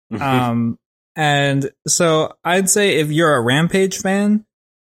 And so I'd say if you're a Rampage fan,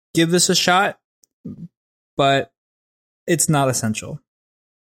 give this a shot, but it's not essential.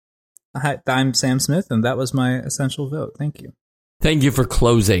 I'm Sam Smith, and that was my essential vote. Thank you. Thank you for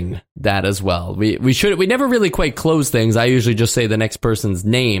closing that as well. We never really quite close things. I usually just say the next person's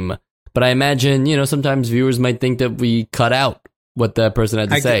name, but I imagine, sometimes viewers might think that we cut out what that person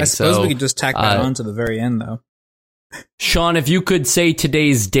had to say. I suppose we could just tack that on to the very end, though. Sean, if you could say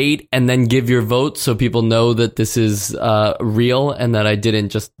today's date and then give your vote so people know that this is real and that I didn't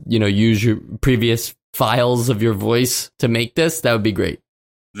just, use your previous files of your voice to make this, that would be great.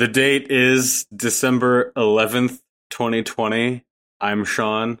 The date is December 11th, 2020. I'm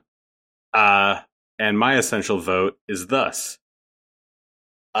Sean. And my essential vote is thus.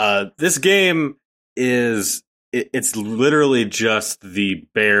 This game it's literally just the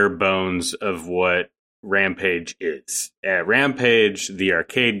bare bones of what Rampage is. Rampage, the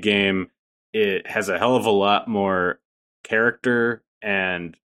arcade game, it has a hell of a lot more character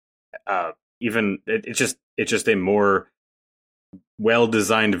and it's just a more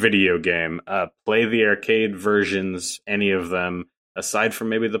well-designed video game. Play the arcade versions, any of them, aside from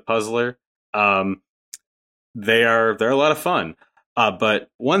maybe the Puzzler. They're a lot of fun. But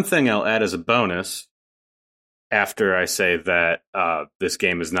one thing I'll add as a bonus, after I say that this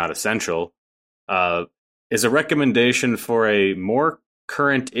game is not essential, is a recommendation for a more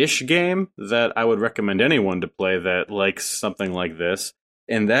current-ish game that I would recommend anyone to play that likes something like this,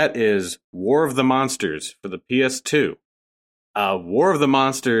 and that is War of the Monsters for the PS2. War of the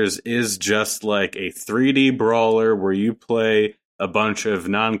Monsters is just like a 3D brawler where you play a bunch of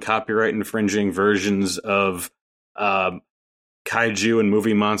non-copyright infringing versions of kaiju and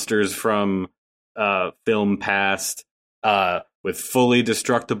movie monsters from film past, with fully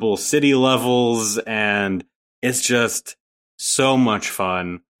destructible city levels, and it's just so much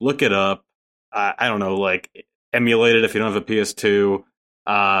fun. Look it up. I don't know, like, emulate it if you don't have a PS2.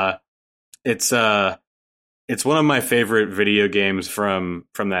 It's one of my favorite video games from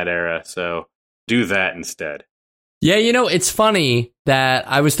that era, so do that instead. Yeah, it's funny that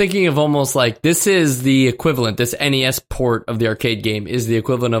I was thinking of almost like this is the equivalent, this NES port of the arcade game is the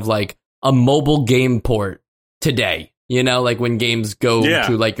equivalent of like a mobile game port today. Like when games go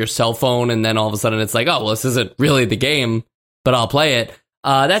to like your cell phone and then all of a sudden it's like, oh, well, this isn't really the game, but I'll play it.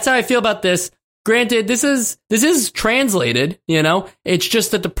 That's how I feel about this. Granted, this is translated, it's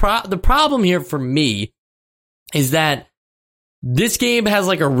just that the problem here for me is that this game has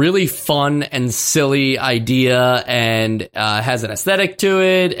like a really fun and silly idea and has an aesthetic to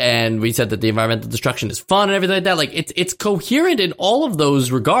it. And we said that the environmental destruction is fun and everything like that. Like it's coherent in all of those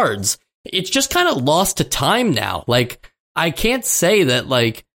regards. It's just kind of lost to time now. Like I can't say that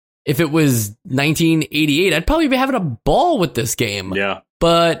like if it was 1988, I'd probably be having a ball with this game. Yeah.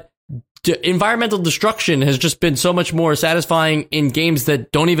 But environmental destruction has just been so much more satisfying in games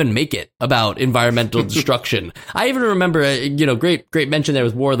that don't even make it about environmental destruction. I even remember, great mention there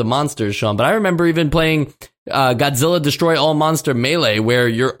with War of the Monsters, Sean, but I remember even playing Godzilla Destroy All Monster Melee, where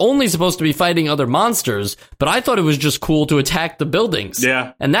you're only supposed to be fighting other monsters, but I thought it was just cool to attack the buildings.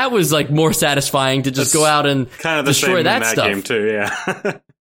 Yeah. And that was like more satisfying to just go out and kind of the destroy same that in that stuff. game too, yeah.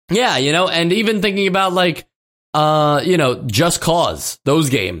 Yeah, and even thinking about like, Just Cause,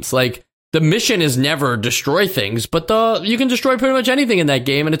 those games, like, the mission is never destroy things, but you can destroy pretty much anything in that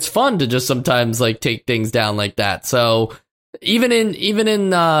game, and it's fun to just sometimes like take things down like that. So even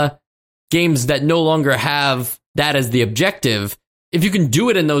in games that no longer have that as the objective, if you can do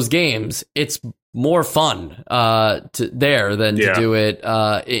it in those games, it's more fun to do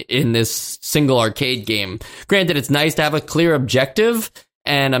it in this single arcade game. Granted, it's nice to have a clear objective.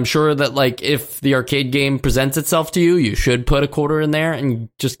 And I'm sure that, like, if the arcade game presents itself to you, you should put a quarter in there and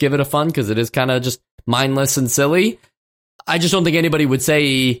just give it a fun, because it is kind of just mindless and silly. I just don't think anybody would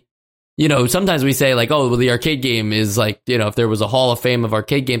say, sometimes we say, like, oh, well, the arcade game is like, if there was a Hall of Fame of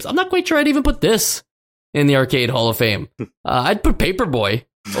arcade games, I'm not quite sure I'd even put this in the arcade Hall of Fame. I'd put Paperboy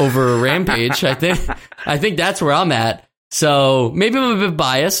over Rampage. I think that's where I'm at. So maybe I'm a bit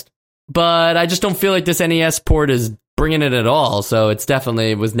biased, but I just don't feel like this NES port is bringing it at all, so it's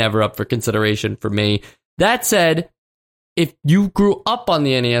definitely was never up for consideration for me. That said, if you grew up on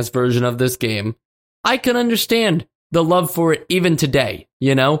the NES version of this game, I can understand the love for it even today.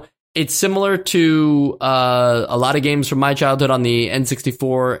 It's similar to a lot of games from my childhood on the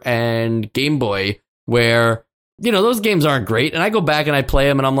N64 and Game Boy, where those games aren't great, and I go back and I play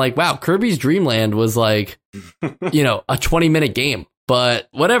them and I'm like, wow, Kirby's Dream Land was like a 20-minute game. But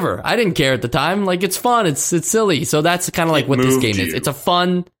whatever, I didn't care at the time. Like, it's fun, it's silly. So that's kind of like what this game is. It's a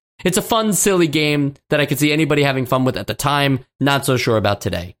fun, silly game that I could see anybody having fun with at the time. Not so sure about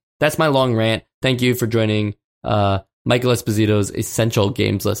today. That's my long rant. Thank you for joining Michael Esposito's Essential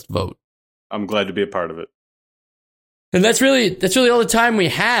Games List vote. I'm glad to be a part of it. And that's really all the time we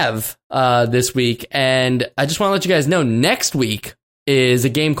have this week. And I just want to let you guys know, next week is a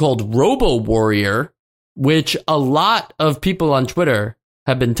game called Robo Warrior, which a lot of people on Twitter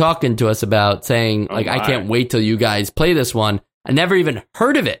have been talking to us about, saying, I can't wait till you guys play this one. I never even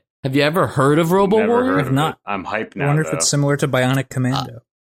heard of it Have you ever heard of Robo Never Warrior? heard I've of not. it. I'm hyped I now. wonder though. if it's similar to Bionic Commando.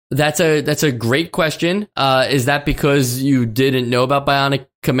 That's a great question. Is that because you didn't know about Bionic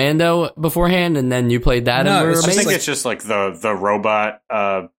Commando beforehand, and then you played that? No, and were it's I just amazed? think it's just like the robot.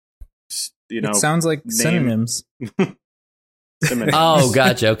 It sounds like synonyms. synonyms. Oh,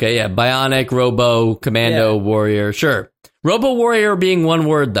 gotcha. Okay, yeah. Bionic, Robo, Commando, Yeah. Warrior. Sure. Robo Warrior being one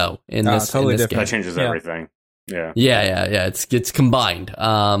word though in Oh, this totally in this different. That changes Yeah. everything. Yeah. Yeah. It's combined.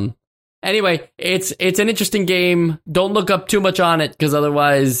 Anyway, it's an interesting game. Don't look up too much on it because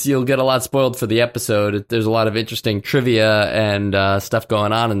otherwise you'll get a lot spoiled for the episode. There's a lot of interesting trivia and stuff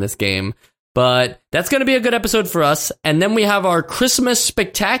going on in this game. But that's going to be a good episode for us. And then we have our Christmas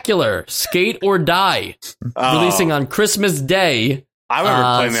Spectacular, Skate or Die, releasing on Christmas Day. I remember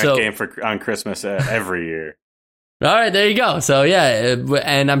playing that so- game on Christmas every year. All right, there you go. So yeah,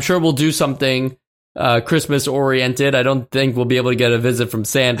 and I'm sure we'll do something Christmas oriented. I don't think we'll be able to get a visit from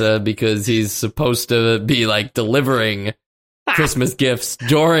Santa because he's supposed to be like delivering Christmas gifts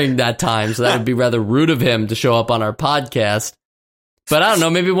during that time. So that would be rather rude of him to show up on our podcast. But I don't know,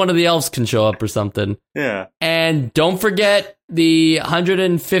 maybe one of the elves can show up or something. Yeah. And don't forget the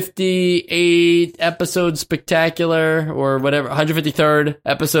 158 episode spectacular or whatever, 153rd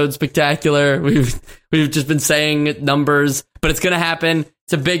episode spectacular. We've just been saying numbers, but it's going to happen.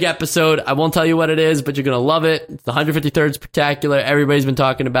 It's a big episode. I won't tell you what it is, but you're going to love it. It's the 153rd spectacular. Everybody's been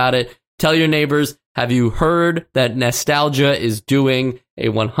talking about it. Tell your neighbors, have you heard that Nostalgia is doing a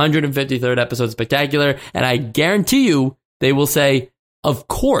 153rd episode spectacular? And I guarantee you they will say, of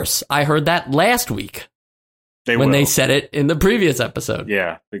course, I heard that last week when they said it in the previous episode.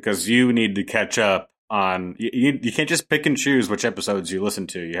 Yeah, because you need to catch up on. You can't just pick and choose which episodes you listen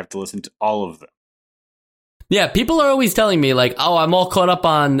to. You have to listen to all of them. Yeah, people are always telling me like, "Oh, I'm all caught up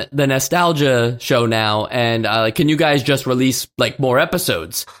on the Nostalgia show now, and can you guys just release like more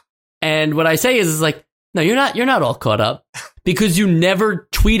episodes?" And what I say is like, "No, you're not. You're not all caught up because you never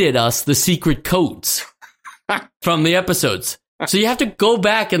tweeted us the secret codes from the episodes. So you have to go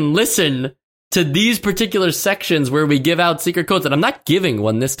back and listen to these particular sections where we give out secret codes. And I'm not giving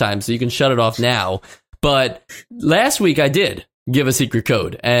one this time, so you can shut it off now. But last week I did give a secret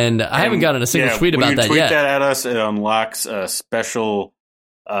code, and I haven't gotten a single tweet about that When you yet. tweet that at us, it unlocks special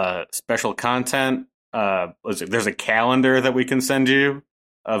content. There's a calendar that we can send you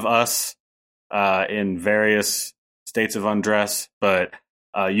of us in various states of undress, but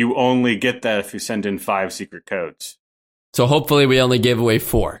you only get that if you send in 5 secret codes. So hopefully we only gave away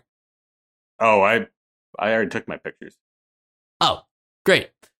 4. Oh, I already took my pictures. Oh, great.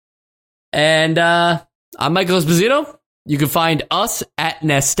 And I'm Michael Esposito. You can find us at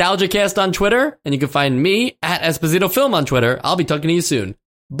NostalgiaCast on Twitter, and you can find me at Esposito Film on Twitter. I'll be talking to you soon.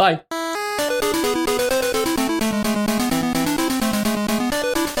 Bye.